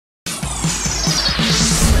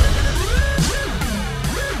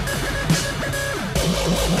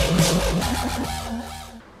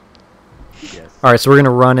Alright, so we're going to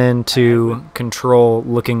run into control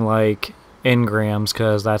looking like engrams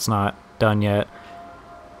because that's not done yet.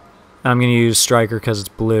 I'm going to use striker because it's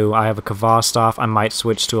blue. I have a Kvostov. I might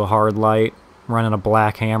switch to a hard light. Running a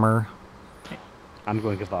black hammer. I'm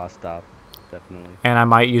going Kvostov, definitely. And I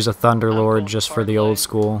might use a Thunderlord just for the old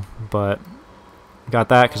school. But got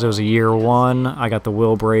that because it was a year 1. I got the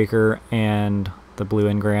Will Breaker and the blue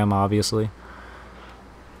engram, obviously.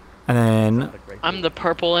 And then... I'm the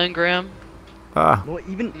purple engram. Well,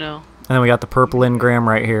 even No. And then we got the purple engram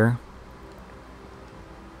right here.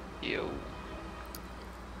 You.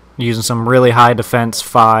 Using some really high defense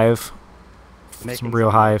 5. Some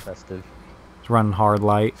real high. festive. Running hard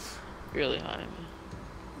light. Really high.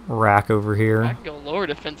 Rack over I here. can go lower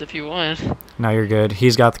defense if you want. Now you're good.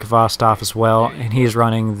 He's got the Kvostov as well, and he's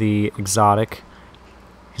running the exotic.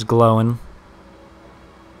 He's glowing.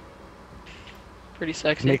 Pretty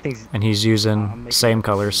sexy. Make things. And he's using same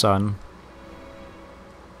color sun.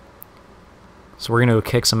 So we're going to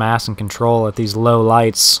kick some ass and control at these low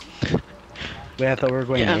lights. Wait, I thought we were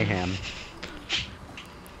going Yeah. mayhem.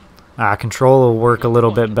 Control will work a little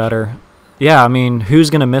bit better. Yeah, I mean, who's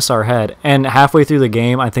going to miss our head? And halfway through the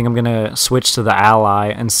game, I think I'm going to switch to the ally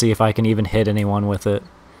and see if I can even hit anyone with it.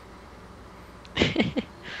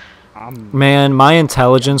 Man, my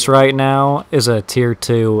intelligence right now is a tier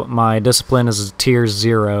 2, my discipline is a tier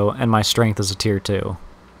 0, and my strength is a tier 2.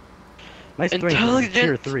 My strength is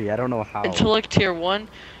tier 3. I don't know how. Intellect tier 1,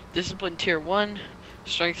 discipline tier 1,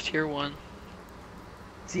 strength tier 1.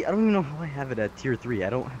 See, I don't even know how I have it at tier 3. I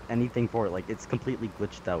don't have anything for it. Like, it's completely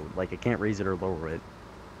glitched out. Like, I can't raise it or lower it.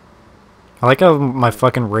 I like how my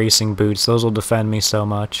fucking racing boots, those will defend me so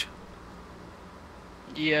much.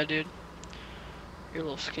 Yeah, dude. Your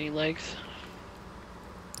little skinny legs.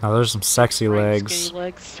 Oh, there's some sexy legs. Skinny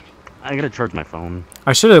legs. I gotta charge my phone.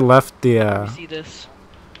 I should have left the, Let me see this.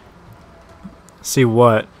 See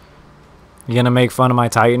what? You gonna make fun of my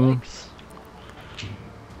Titan? Legs.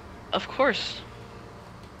 Of course.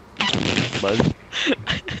 Buzz.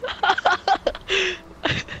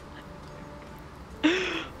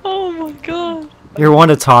 Oh my god. You're one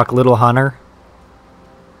to talk, little hunter.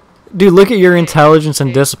 Dude, look at your intelligence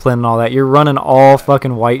and discipline and all that. You're running all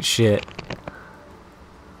fucking white shit.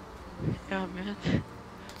 Yeah, man.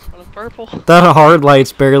 On a purple. That hard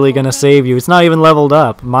light's barely gonna save you. It's not even leveled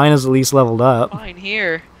up. Mine is at least leveled up. Fine,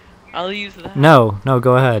 here. I'll use that. No,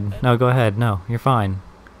 go ahead. No, go ahead. No, you're fine.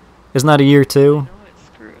 Isn't that a year 2? No, it's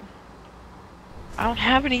screw. I don't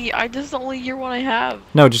have any. This is the only year 1 I have.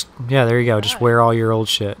 No, just, yeah, there you go. Just wear all your old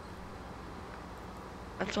shit.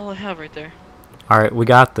 That's all I have right there. Alright, we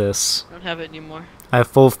got this. I don't have it anymore. I have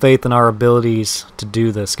full faith in our abilities to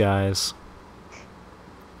do this, guys.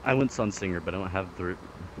 I went Sunsinger, but I don't have the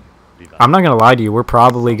revive. I'm not gonna lie to you. We're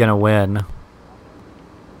probably gonna win.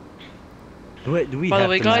 Do we By the have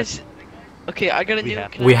way, to guys. Okay, I gotta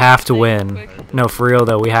do. We have to win. No, for real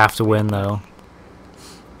though, we have to win though.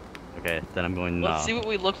 Okay, then I'm going. Let's see what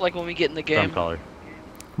we look like when we get in the game. Stormcaller.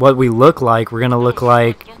 What we look like, we're gonna look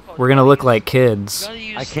like kids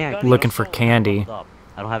I can't. looking for candy.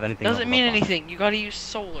 I don't have anything. Doesn't mean leveled up on. anything. You gotta use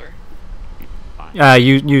solar. Fine.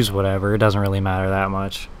 You use whatever. It doesn't really matter that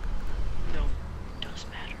much. No, it does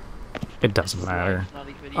matter. It doesn't matter. It's not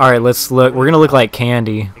even All right, let's look. We're gonna look like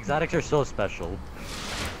candy. Exotics are so special.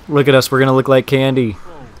 Look at us. We're gonna look like candy.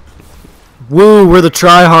 Woo! We're the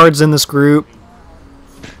tryhards in this group.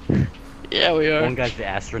 Yeah, we are. One guy's the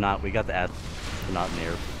astronaut. We got the astronaut in the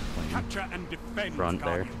airplane front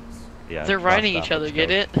there. Yeah. They're riding Kvostov, each other. let's Get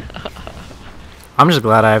go. it? I'm just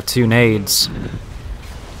glad I have 2 nades.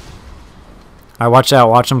 I watch out.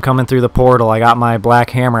 Watch them coming through the portal. I got my black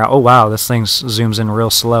hammer out. Oh wow, this thing zooms in real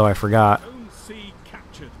slow. I forgot.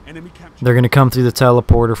 They're gonna come through the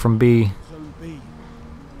teleporter from B.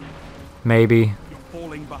 Maybe.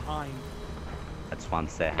 That's fun.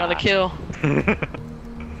 Say Got a hi. kill.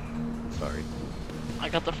 Sorry. I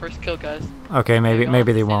got the first kill, guys. Okay, maybe Hang on,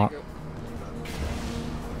 they standing won't. group.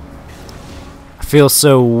 I feel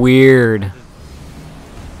so weird.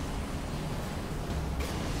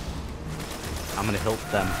 I'm gonna hilt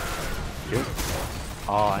them. Here.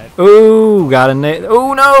 Oh, Ooh, got a nade.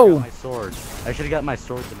 Oh no! my sword. I should have got my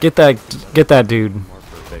sword. Get that dude. More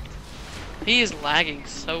perfect. He is lagging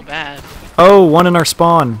so bad. Oh, one in our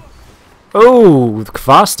spawn. Oh,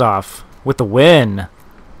 Kvostov with the win.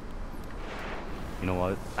 You know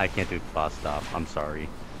what? I can't do Kvostov. I'm sorry.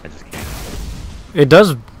 I just can't. It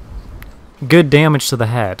does good damage to the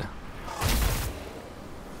head.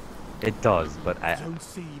 It does, but I.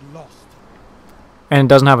 And it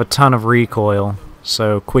doesn't have a ton of recoil,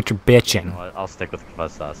 so quit your You know bitching. what? I'll stick with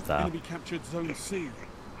Kvostov. Enemy captured zone C.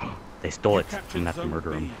 They stole it. Didn't have to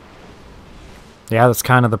murder him. Yeah, that's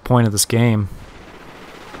kind of the point of this game.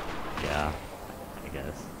 Yeah, I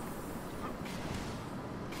guess.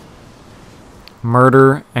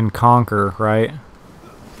 Murder and conquer, right?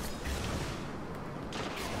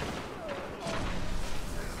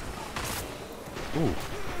 Ooh,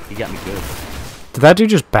 he got me good. Did that dude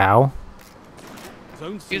just bow?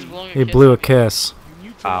 Zone C. He's blowing a He kiss blew a at me. kiss. You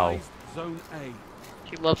neutralized Zone A.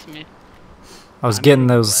 He loves me. I was I'm getting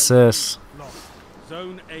getting those wrecked. assists. Lost.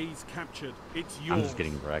 Zone A's captured. It's yours. I'm just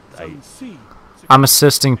getting wrecked. Zone C. I'm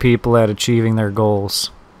assisting people at achieving their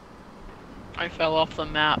goals. I fell off the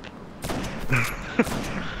map.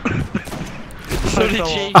 So So did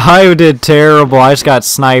Jake. I did terrible. I just got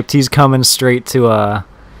sniped. He's coming straight to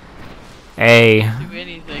A. Do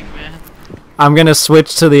anything, man. I'm gonna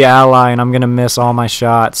switch to the ally and I'm gonna miss all my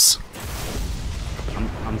shots.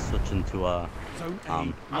 I'm switching to Zone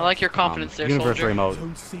A. I like your confidence there, universe soldier. remote.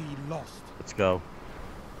 Zone C lost. Let's go.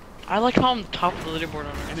 I like how I'm top of the leaderboard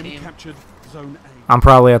on our Enemy team. captured Zone A. I'm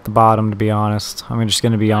probably at the bottom, to be honest. I'm just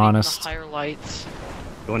gonna be Not even honest. The higher lights.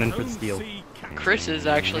 Going in for Zone the steal. C captured. Chris is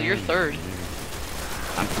actually, you're third.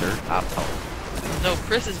 I'm third. Oh. No,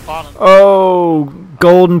 Chris is bottom. Oh,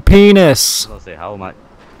 golden penis. I was gonna say, how am I?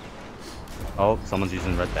 Oh, someone's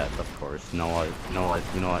using red death, of course. You know what? You know what?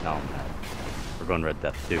 No, I'm not. We're going red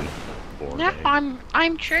death too. Now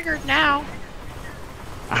I'm triggered now.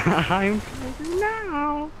 I'm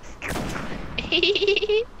now.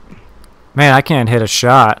 Man, I can't hit a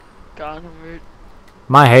shot. God, I'm rude.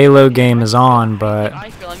 My Halo game is on, but I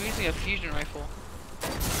feel I'm using a fusion rifle.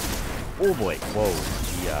 Oh boy.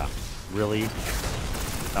 Whoa. Yeah. Really?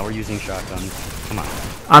 Now we're using shotguns. Come on.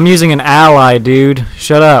 I'm using an ally, dude.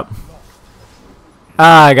 Shut up.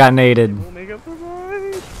 Ah, I got naded. Omega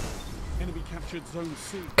provide. Enemy captured Zone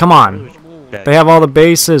C. Come on. They have all the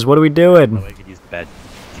bases. What are we Oh, doing? I could use bad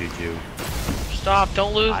juju. Stop!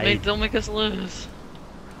 Don't lose, I- mate. Don't make us lose.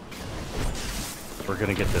 We're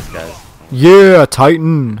gonna get this, guys. Yeah,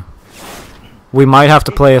 Titan. We might have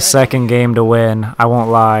to play a second game to win. I won't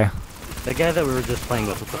lie. The guy that we were just playing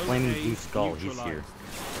with the flaming blue skull, he's here.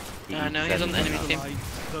 Yeah, I know, he's on the enemy team.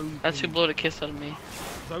 Zone That's who B. blew a kiss out of me.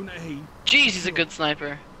 Zone A. Jeez, he's a good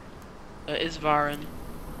sniper. Is Varin.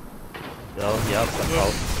 Oh, yep.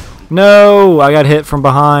 Oh, No, I got hit from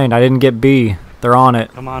behind. I didn't get B. They're on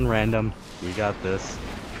it. come on, random. You got this.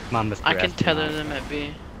 Come on, Mr. I can tether Astronaut. them at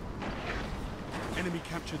B. Enemy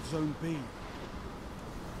captured Zone B.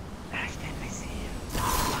 Ashton, I see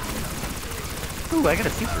you. Ooh, I got a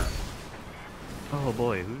super. Oh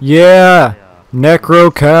boy. Yeah,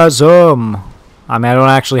 Necrochasm. I mean, I don't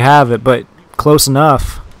actually have it, but close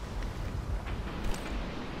enough.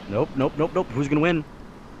 Nope, nope, nope, nope. Who's gonna win?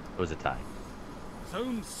 It was a tie.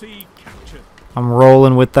 Zone C captured. I'm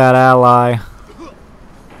rolling with that ally.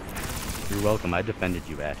 You're welcome. I defended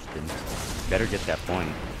you, Ashton. Better get that point.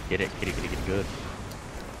 Get it, get it, get it, get it good.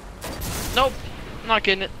 Nope, I'm not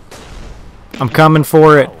getting it. I'm coming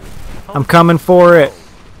for it. I'm coming for it.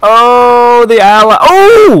 Oh, the ally.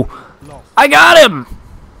 Oh! Lost. I got him!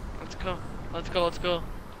 Let's go. Let's go. Let's go.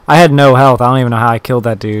 I had no health. I don't even know how I killed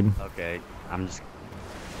that dude. Okay, I'm just.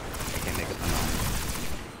 I can't make up my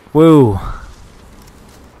mind. Woo.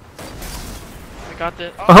 I got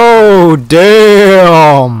this. Oh, Oh,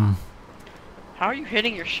 damn! how are you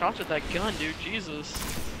hitting your shots with that gun, dude? Jesus.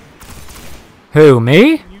 Who,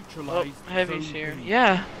 me? Oh, Neutralized heavy's Zone here. B.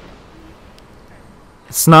 Yeah.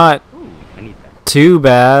 It's not Ooh, I need that. too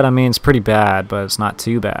bad. I mean, it's pretty bad, but it's not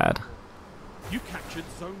too bad. You captured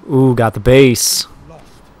Zone Ooh, got the base. lost.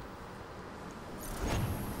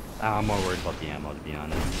 I'm more worried about the ammo, to be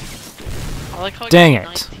honest. I like how I Dang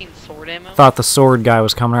got it. 19 sword ammo. Thought the sword guy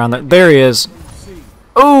was coming around there. There he is. Zone C.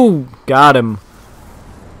 Ooh, got him.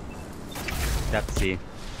 Got to see.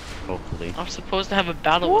 Hopefully. I'm supposed to have a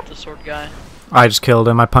battle with the sword guy. I just killed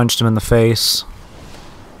him. I punched him in the face.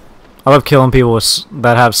 I love killing people with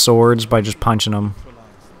that have swords by just punching them. Neutralized.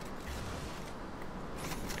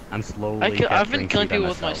 I'm slowly. I've capturing been killing two by people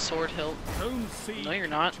with my myself. sword hilt. Zone C No, you're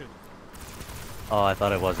not. captured. Oh, I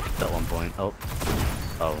thought I was at one point. Oh.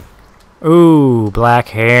 Oh. Ooh, black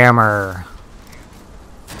hammer.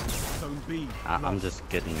 Zone B. I'm lost. just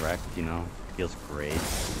getting wrecked, you know? Feels great.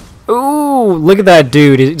 Ooh, look at that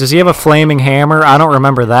dude. Does he have a flaming hammer? I don't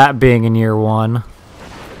remember that being in year one.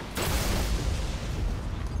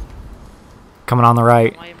 Coming on the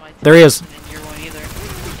right. My team There he is. isn't in year one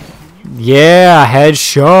either. Yeah,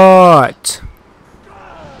 headshot.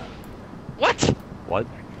 What?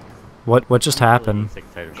 What? What just happened? Sick,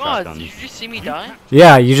 tired of God, shotguns. did you just see me die?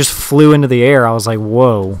 Yeah, you just flew into the air. I was like,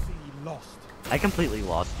 whoa. C lost. I completely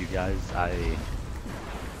lost you guys. Oh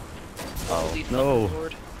Holy no! fucking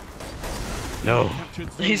Lord. No.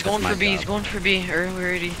 Captured zone He's going my for B. He's job. going for B. Or we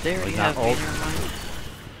already. They already he's have not B. ult. Never mind.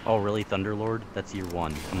 Oh, really, Thunderlord? That's year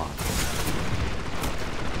 1. Come on.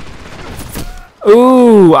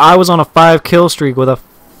 Ooh, I was on a 5-kill streak with a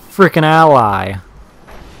freaking ally.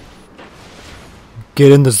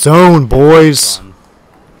 Get in the zone, boys. Run.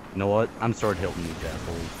 You know what? I'm sword hilting these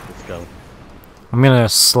assholes. Let's go. I'm gonna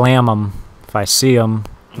slam them if I see them.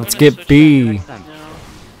 I'm Let's gonna get switch B. back now.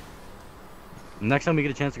 Next time we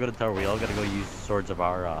get a chance to go to the tower, we all gotta go use swords of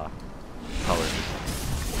our color.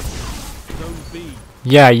 Zone B.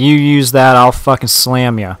 Yeah, you use that, I'll fucking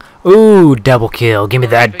slam ya. Ooh, double kill. Give me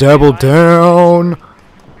that double down.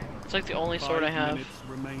 It's like the only sword I 5 have. minutes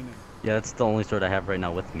remaining. Yeah, that's the only sword I have right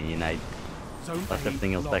now with me, and I Zone left A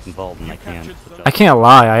everything else lost. back in vault, and You I can't. captured switch zone- up. I can't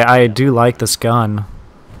lie, I do like this gun.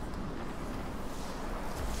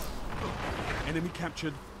 Enemy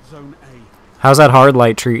captured zone A. How's that hard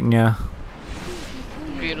light treating ya?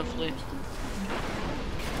 Beautifully.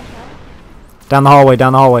 Down the hallway,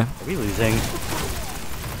 down the hallway. Are we losing?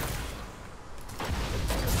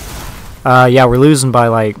 Yeah, we're losing by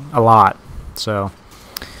like a lot. So,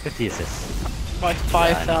 50 assists. By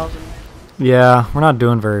 5,000. yeah, we're not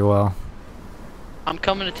doing very well. I'm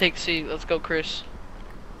coming to take C. Let's go, Chris.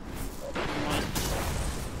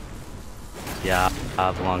 Yeah,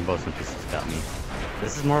 the longbow synthesis got me.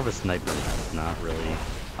 This is more of a sniper map, not really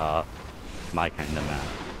my kind of map.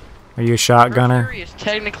 Are you a shotgunner? Mercury is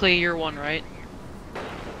technically year 1, right?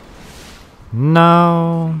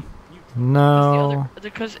 No. The No. other,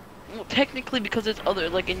 because well, technically because it's other.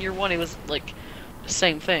 Like in year 1, it was like the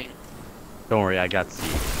same thing. Don't worry, I got C.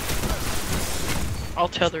 I'll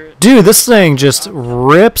tether it. Dude, this thing just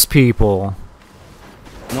rips people.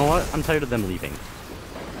 You know what? I'm tired of them leaving.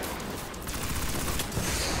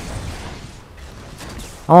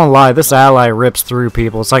 I won't lie, this ally rips through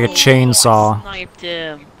people. It's like a Oh, I chainsaw. sniped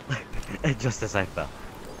him. Just as I fell.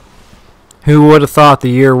 Who would have thought the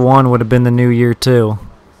year 1 would have been the new year 2?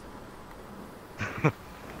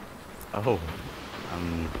 Oh.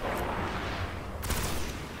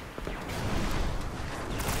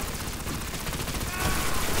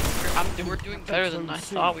 We're doing better than I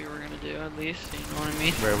thought we were gonna do. At least, you know what I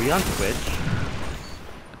mean. Where are we on Twitch?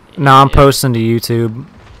 No, I'm Yeah. posting to YouTube.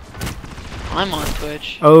 I'm on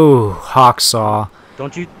Twitch. Oh, Hawksaw.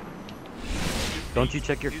 Don't you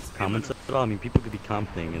check your comments at all? I mean, people could be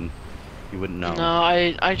commenting and you wouldn't know. No,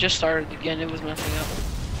 I just started again. It was messing up.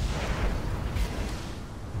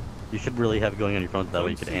 You should really have it going on your phone so that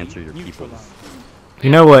way you could answer your people's.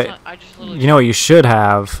 You know what? I just literally You know what you should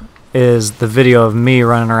have is the video of me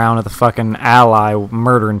running around with a fucking ally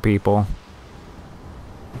murdering people.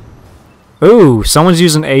 Ooh, someone's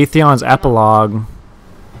using Atheon's epilogue.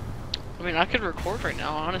 I mean, I could record right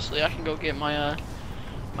now. Honestly, I can go get my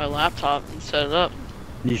my laptop and set it up.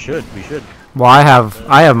 You should. We should. Well, I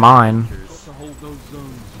have mine. Got to hold those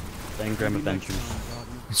zones. The Engram Adventures.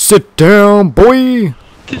 Sit down, boy.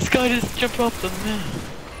 This guy just jumped off the map.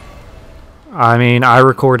 I mean, I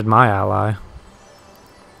recorded my ally.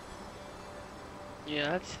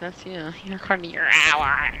 Yeah, that's yeah. You're recording your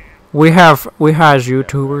ally. We has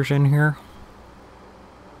YouTubers in here.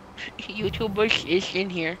 YouTubers is in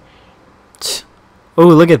here. Oh,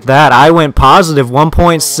 look at that. I went positive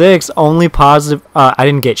 1.6. Only positive. I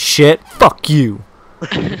didn't get shit. Fuck you.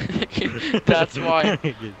 That's why.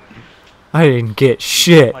 I didn't get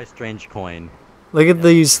shit. My strange coin. Look at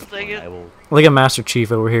these. Thing is, I will. Look at Master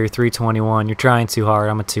Chief over here, 321. You're trying too hard.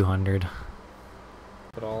 I'm a 200.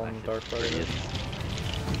 Put all in the dark party.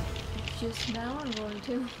 Just now I'm going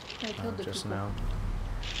to. I killed the Just people. now.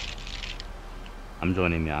 I'm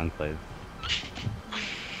joining the Enclave.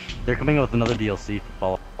 They're coming out with another DLC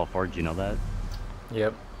for Fallout 4. Do you know that?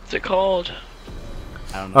 Yep. what's it called?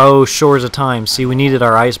 I don't know. Oh, Shores of Time. See, we needed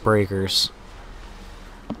our icebreakers.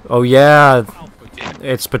 Oh yeah,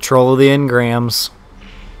 it's Patrol of the Engrams.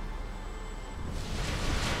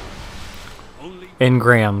 Only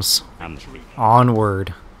Engrams. I'm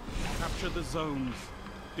Onward. capture the zones.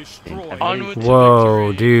 Destroy. Onward to Whoa,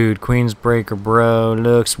 victory. dude. Queensbreaker, bro.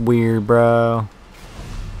 Looks weird, bro.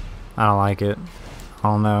 I don't like it. I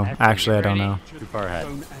don't know. Actually, I don't know. Too far ahead.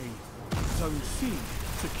 Zone A. Zone C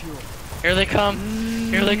secure. Here they come.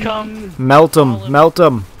 Here they come. Melt 'em. Melt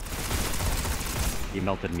 'em. He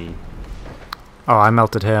melted me. Oh, I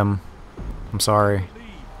melted him. I'm sorry. Lead.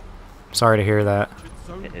 Sorry to hear that. Captured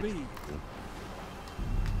zone It's B. cool.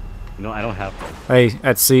 No, I don't have. Hey,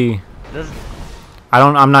 at sea. This,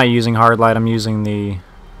 I'm not using hard light. I'm using the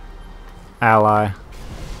ally.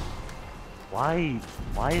 why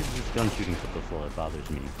is this gun shooting so slow? It bothers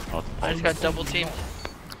me. Oh, I just got double teamed.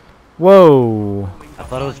 Whoa. I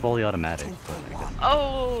thought it was fully automatic, but I guess.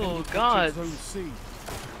 Oh God! Zone C.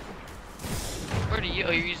 Where do you?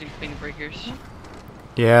 Oh, you're using Queen Breakers.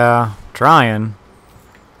 Yeah, trying.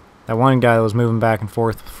 That one guy that was moving back and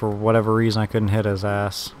forth for whatever reason I couldn't hit his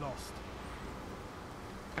ass. Lost.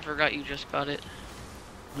 I forgot you just got it.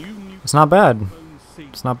 It's not bad. Zone C.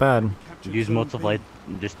 It's not bad. Use multiply.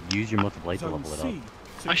 Just use your multiply to level it up.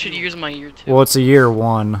 I should use my year 2. Well, it's a year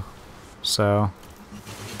 1, so.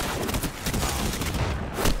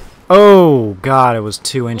 Oh God! It was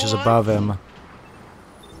 2 inches above him.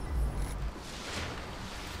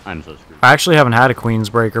 I'm so screwed. I actually haven't had a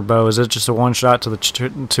Queensbreaker bow. Is it just a one shot to the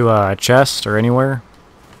chest or anywhere?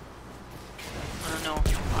 I don't know.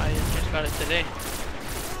 I just got it today.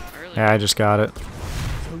 Earlier. Yeah, I just got it.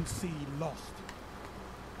 Zone C lost.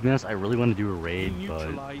 To be honest, I really want to do a raid, but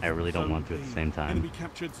I really don't want to at the same time. Enemy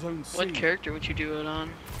captured Zone C. What character would you do it on?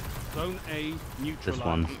 Zone A neutralized. This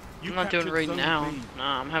one. I'm not doing raid now.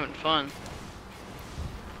 Nah, I'm having fun.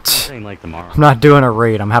 I'm saying like tomorrow. I'm not doing a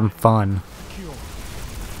raid. I'm having fun.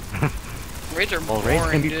 Raids are Well, boring,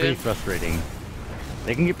 raids can be dude. pretty frustrating.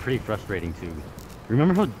 They can get pretty frustrating too.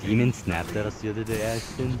 Remember how Demon snapped at us the other day,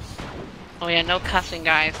 Ashton? Oh yeah, no cussing,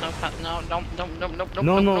 guys. No cuss. No, don't.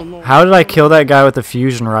 No. How did I kill that guy with the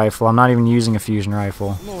fusion rifle? I'm not even using a fusion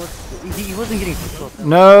rifle. No, he wasn't getting pissed off.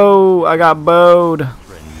 No, I got bowed.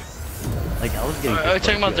 Like I was getting. Are you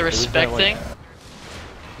talking about the respect thing?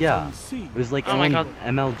 Yeah, it was like Oh my God.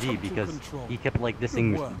 MLG because he kept like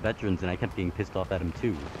dissing veterans and I kept getting pissed off at him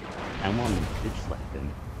too. I wanted to bitch slap him.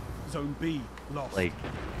 Zone B lost. Like,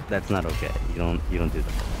 that's not okay. You don't do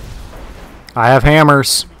that. I have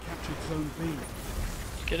hammers. Enemy captured Zone B.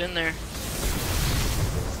 Get in there.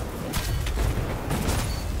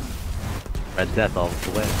 Red Death all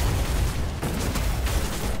the way.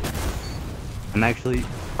 I'm actually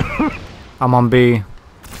I'm on B.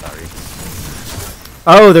 sorry.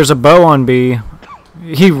 Oh, there's a bow on B.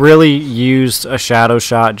 He really used a shadow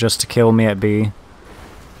shot just to kill me at B.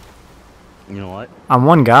 You know what? I'm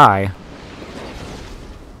one guy.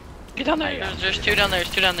 Get down there. There's 2 down there.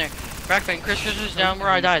 There's 2 down there. Rackman, Chris is down where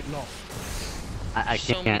I died. I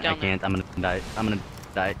So many can't. I down there. can't. I'm gonna die. I'm gonna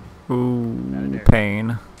die. Ooh,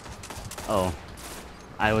 pain. Oh,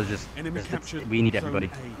 I was just. Enemy captured We need Zone everybody.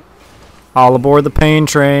 A. All aboard the pain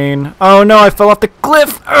train. Oh no, I fell off the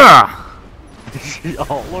cliff. Ugh!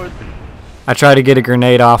 Oh Lord. I tried to get a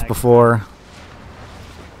grenade off before.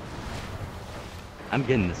 I'm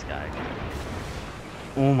getting this guy.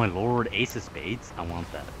 Oh my Lord, Ace of Spades. I want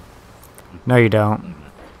that. No, you don't.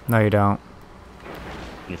 No, you don't.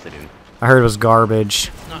 Yes, I do. I heard it was garbage.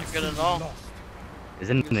 Not good at all.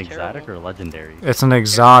 Isn't it an It's exotic terrible. or legendary? It's an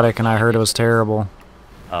exotic, and I heard it was terrible.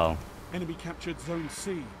 Oh, Enemy captured Zone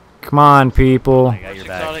C. Come on, people. I got Those your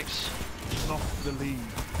back. exotics. Lost the lead.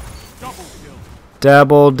 Double kill.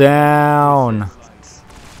 Double down.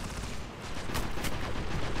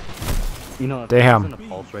 You know, if Damn. it wasn't a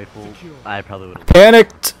pulse rifle, I probably would have.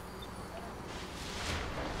 Panicked.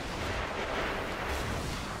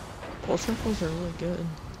 Pulse rifles are really good.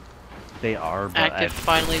 They are, but Active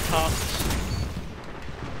finally talks.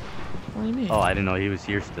 What do you mean? oh, I didn't know he was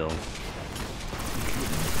here still.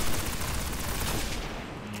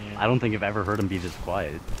 I don't think I've ever heard him be this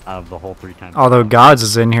quiet out of the whole 3 times. Although Gods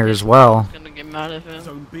is in here as well. I'm gonna get mad at him.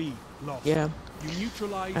 Zone B lost. Yeah. You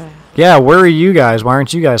neutralized. Yeah, where are you guys? Why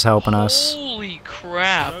aren't you guys helping us? Holy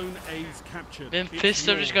crap. Zone A's captured.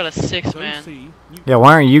 Mephisto It's just got a yours. 6, Zone man. C Yeah,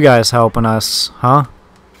 why aren't you guys helping us? Huh?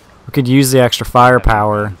 We could use the extra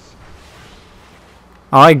firepower.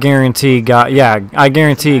 Oh, I guarantee God. Yeah, I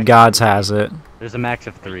guarantee Gods has it. There's a max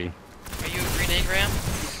of 3. Are you a green engram?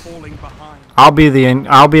 falling behind. I'll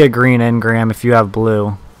be a green engram if you have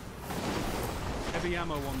blue. Heavy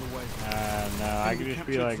ammo on the way. No, I could just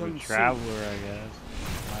be like a traveler, I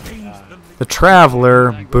guess. Gains the lead. The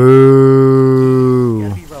Traveler. Boo. You You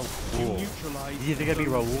neutralized. You neutralized. gotta be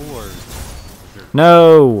Zone reward.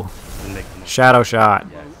 No. C. Shadow shot.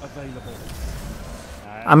 Yes. Available.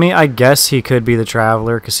 I mean, I guess he could be the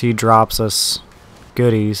Traveler because he drops us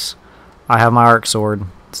goodies. I have my arc sword.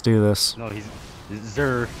 Let's do this. No, he's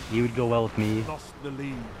Zer. He would go well with me. Lost the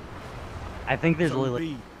lead. I think there's Zone only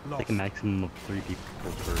B like a lost. maximum of 3 people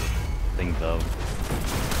per thing though.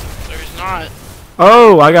 There's not.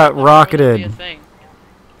 Oh, I got Be a rocketed. thing.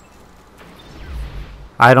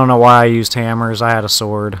 I don't know why I used hammers. I had a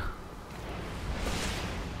sword.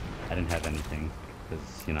 I didn't have anything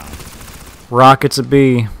because you know. Rockets a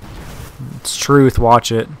B. It's truth.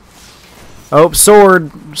 Watch it. Oh,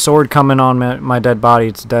 sword! Sword coming on my dead body.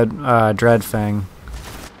 It's dead. Dread Fang.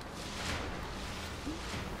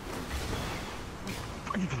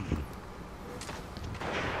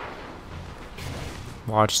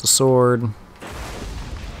 Watch the sword.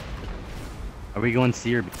 Are we going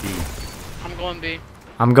C or B? I'm going B.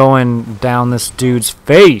 I'm going down this dude's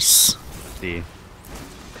face. C.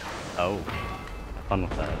 Oh. Have fun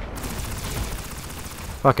with that.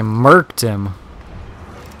 Fucking murked him.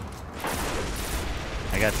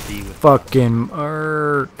 I got C with Fucking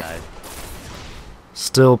murk. guys.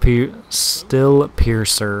 Still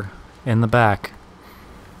Piercer in the back.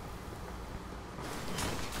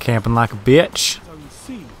 Camping like a bitch. Zone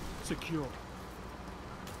C secure.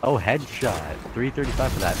 Oh, headshot.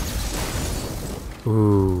 335 for that.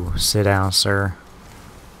 Ooh, sit down, sir.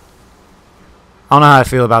 I don't know how I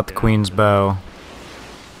feel about the Queen's bow.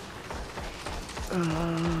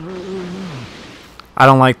 I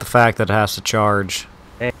don't like the fact that it has to charge.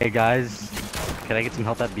 Hey guys, can I get some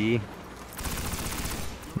help at B?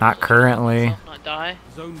 Not currently. Not die.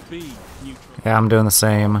 Zone B neutral. Yeah, I'm doing the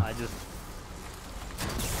same. I just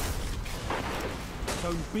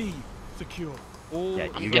Zone B secure. All yeah.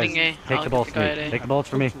 I'm You getting guys A. take I'll the get bolts the for guy me. at A. Take the bolts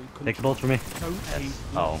for me. Take the bolts for me. Zone Yes.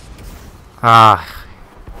 A Oh. Ah,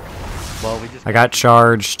 Well, we just I got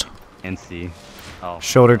charged. and C. Oh.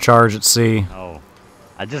 Shoulder charge at C. Oh.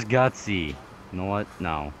 I just got C. You know what?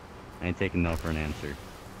 No. I ain't taking no for an answer.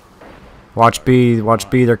 Watch B. Watch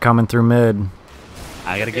B. They're coming through mid.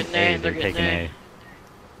 I gotta They're get getting A. A, They're they're taking getting A.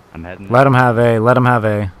 I'm heading. Let them have A. Let them have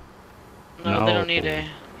A. No, they don't No. need A.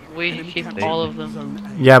 We enemy keep captured all of them.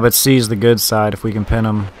 Zone A. Yeah, but C's the good side if we can pin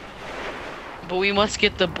them. But we must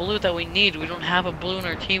get the blue that we need. We don't have a blue in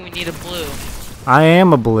our team. We need a blue. I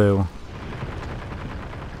am a blue.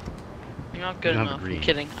 You're not good You have enough. I'm green.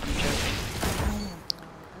 kidding. I'm joking.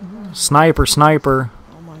 Sniper, sniper.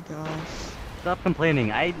 Oh my gosh. Stop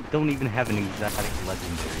complaining. I don't even have an exotic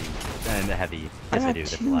legendary and a heavy. I Yes, I have do.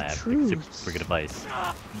 That's a two lie. I have like, troops. super good advice.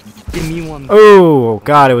 Give me one. Oh,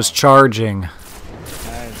 God, it was charging. I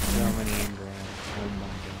have so many engrams. Oh my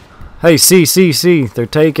god. Hey, C. They're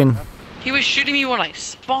taking. He was shooting me when I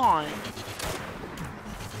spawned.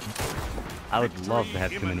 I would love to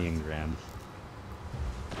have too many engrams.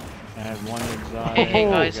 I have one exotic. Hey,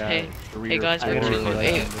 I guys, got hey. three Hey, or guys, four we're too-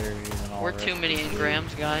 hey, legendaries and all We're that too many shit.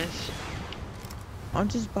 engrams, guys. I'll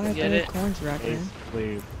just buy a Get bag it? of coins rack in.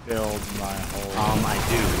 Basically filled my whole. I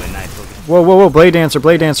do, and I focus. Whoa. Blade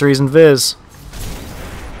Dancer, he's in Viz.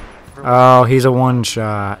 Oh, he's a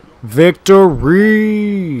one-shot.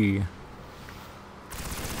 Victory!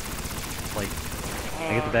 Like,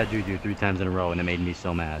 I get the bad juju 3 times in a row, and it made me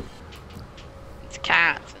so mad. It's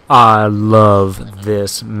cats. I love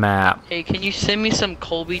this map. Hey, can you send me some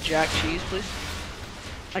Colby Jack cheese, please?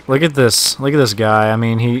 Look at this guy. I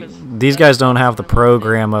mean, these guys don't have the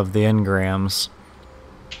program of the engrams.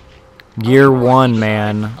 Year Oh, we're on one, each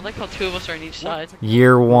man. side. I like how 2 of us are on each side.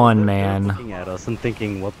 Year one, They're man. looking at us and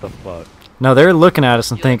thinking, what the fuck? No, they're looking at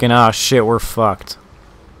us and thinking, oh shit, we're fucked.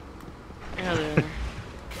 Yeah, they're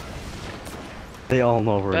They all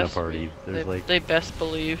know we're in a best. party. There's like, They best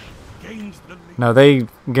believe. gains the lead. No, they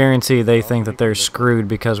guarantee they think that they're screwed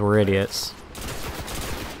because we're idiots.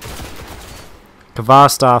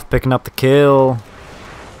 Kvastov picking up the kill.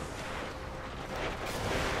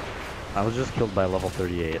 I was just killed by level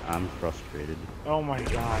 38. I'm frustrated. Oh my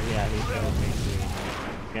god, yeah, he killed me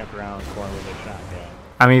too. Camp around the corner with a shotgun.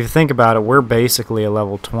 I mean, if you think about it, we're basically a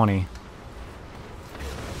level 20.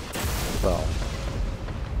 Well,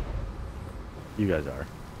 you guys are.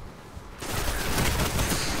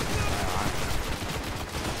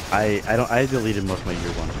 I deleted most of my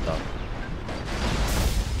year 1 stuff.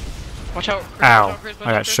 Watch out. Chris, Ow. watch out, Chris, watch I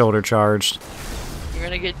out, got Chris. shoulder charged. You're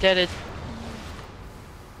gonna get deaded.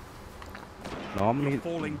 No, I'm gonna You're get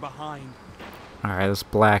falling behind. Alright, let's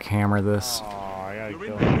black hammer this. Oh, I gotta You're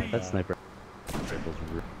kill in the him. lead. that sniper rifle's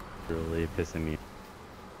really pissing me.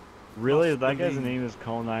 Really? That guy's name is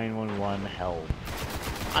Call 911 Help.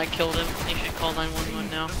 I killed him. You should call 911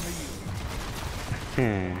 now.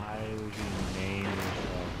 Hmm. Why would you name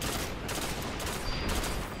yourself?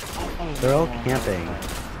 They're all camping.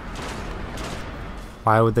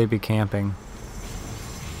 Why would they be camping?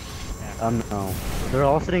 No. They're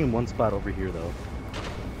all sitting in one spot over here, though.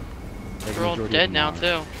 Like, They're all majority dead of them now, are.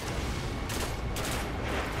 too.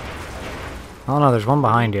 Oh no, there's one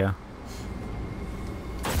behind you.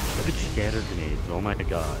 Look at scatter grenades. Oh my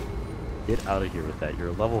god. Get out of here with that.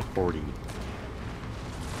 You're level 40.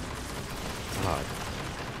 God.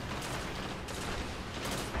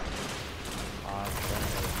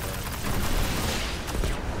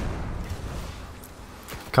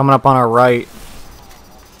 Coming up on our right.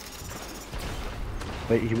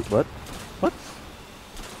 Wait, what? What?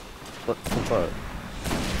 What the fuck?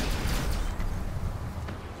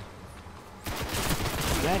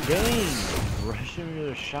 God dang! Rush him with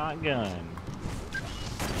a shotgun.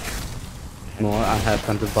 No, I have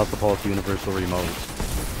tempted about to pull up universal remote.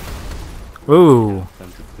 Ooh.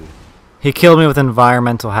 Tempted to. He killed me with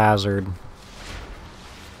environmental hazard.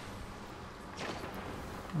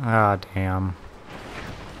 Ah, damn.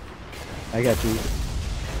 I got you.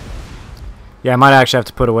 Yeah, I might actually have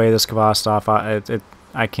to put away this Kvostov.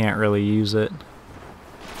 I can't really use it.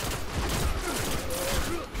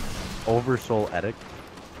 Oversoul Edict.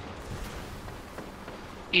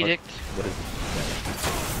 Edict. What is it?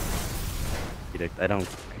 Edict. I don't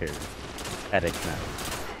care. Edict now.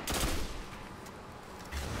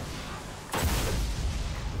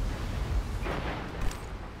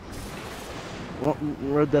 Well,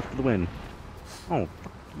 we're death for the win. Oh,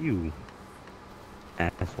 fuck you.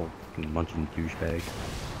 Asshole, fucking munching douchebag.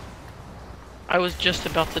 I was just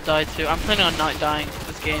about to die too. I'm planning on not dying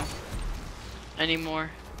this game anymore.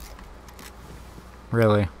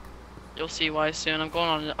 Really. You'll see why soon. I'm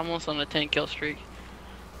almost on a 10 kill streak.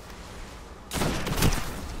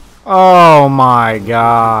 Oh my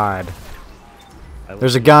god.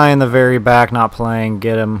 There's a guy in the very back not playing.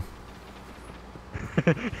 Get him.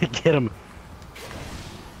 Get him.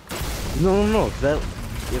 No, that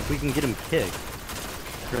if we can get him kicked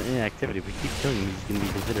for inactivity, if we keep killing him, he's gonna be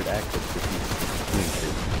considered active because he's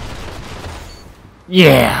doing shit.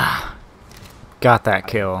 Yeah. Got that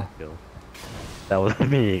kill. That was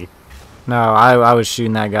me. No, I was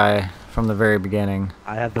shooting that guy from the very beginning.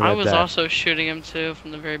 I had the I red was dot. also shooting him too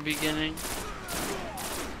from the very beginning.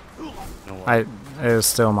 You know what? It was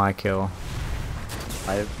still my kill.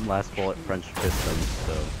 I last bullet French fist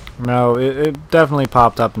him, so No, it definitely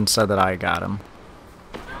popped up and said that I got him.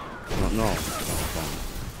 no,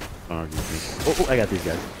 don't argue with me. Oh, I got these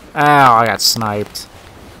guys. Ow, I got sniped.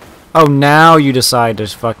 Oh, now you decide to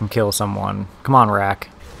fucking kill someone. Come on, Rack.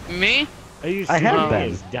 Me? I have been.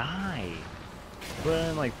 He's died. Put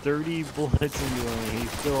in like 30 bullets into him and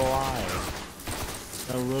he's still alive.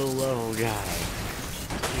 A low level guy.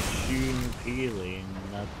 Just shooting repeatedly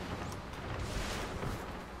and nothing.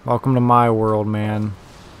 Welcome to my world, man.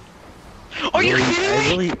 Are you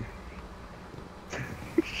kidding me?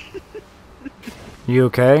 You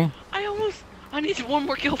okay? I need one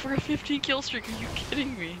more kill for a 15 kill streak. Are you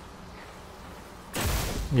kidding me?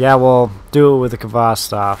 Yeah, well, do it with the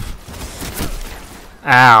Kvostov.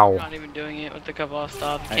 I'm Ow. not even doing it with the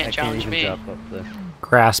Kvostov. You I can't challenge even me. drop up the...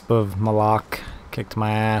 Grasp of Malak. Kicked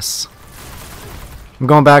my ass. I'm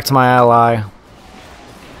going back to my ally.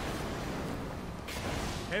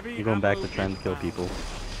 You're going back to trying to kill people.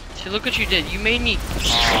 See, look what you did. You made me.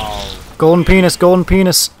 Golden penis, golden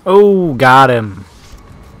penis. Oh, got him.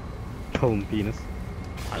 Golden penis.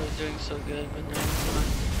 I was doing so good, but no, it's not.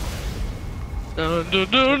 Dun, dun,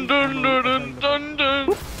 dun, dun, dun, dun, dun.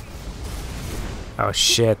 Oh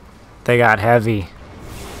shit. They got heavy.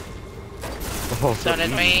 Oh, So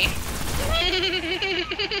did me.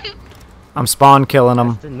 I'm spawn killing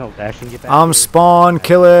them. No, Dash and get back I'm here. spawn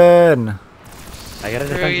killing. I gotta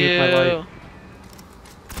Screw defend you with my you. life.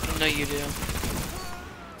 No, you do.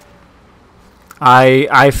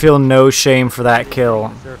 I feel no shame for that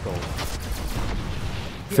kill. Circle.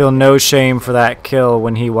 Feel no shame for that kill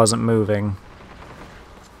when he wasn't moving.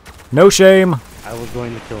 No shame. I was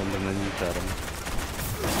going to kill him, and then you shot him.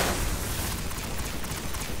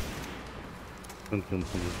 Don't kill him.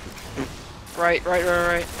 Right.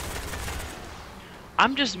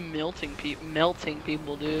 I'm just melting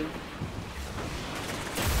people, dude.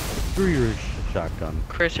 Through your shotgun.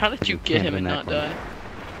 Chris, how did you get him and not die?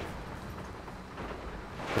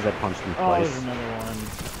 Because I punched him Oh, there's twice. another one.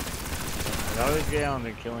 I always get on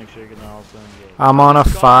the killing streak and also engage. I'm on a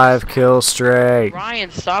 5 kill streak.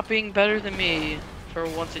 Ryan, stop being better than me for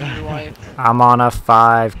once in your life. I'm on a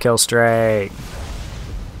 5 kill streak. Just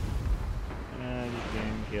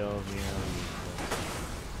getting killed, you know.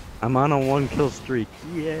 I'm on a 1 kill streak.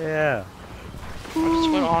 Yeah. I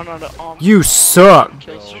just went on a You suck.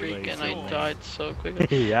 kill streak and I died so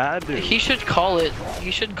quickly. Yeah, I do. He should call it.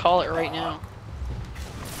 He should call it right now.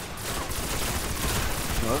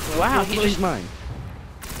 Wow, he just. mine.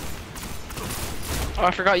 Oh,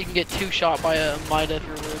 I forgot you can get 2 shot by a Mida if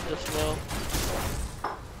you're really this low.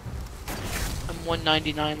 I'm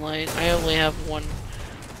 199 light. I only have 1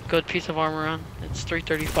 good piece of armor on. It's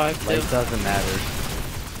 335 too. Light doesn't matter.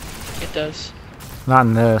 It does. Not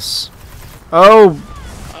in this. Oh,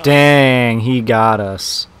 dang. He got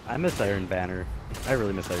us. I miss Iron Banner. I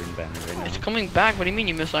really miss Iron Banner right now. It's coming back. What do you mean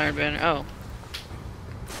you miss Iron Banner? Oh.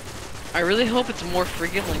 I really hope it's more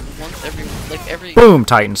freaking like every Boom,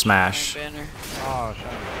 Titan Smash. Iron Banner. Oh, shut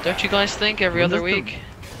up. Don't you guys think every When other does the- week?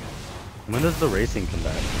 When does the racing come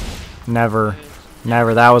back? Never.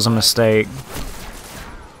 Never. That was a mistake.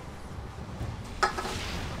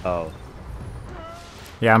 Oh.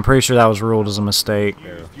 Yeah, I'm pretty sure that was ruled as a mistake.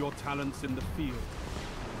 Use your talents in the field.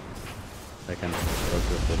 I kind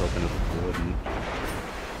of was hoping it wouldn't.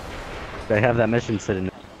 They have that mission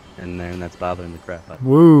sitting in there, and that's bothering the crap out of me.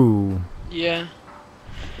 Woo. Yeah.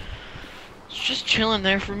 It's just chilling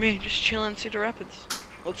there for me. Just chilling in Cedar Rapids.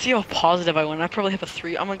 Let's see how positive I went. I probably have a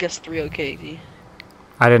 3. I'm gonna guess 3 KD.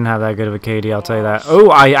 I didn't have that good of a KD, I'll tell you that.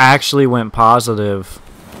 Oh, I actually went positive.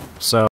 So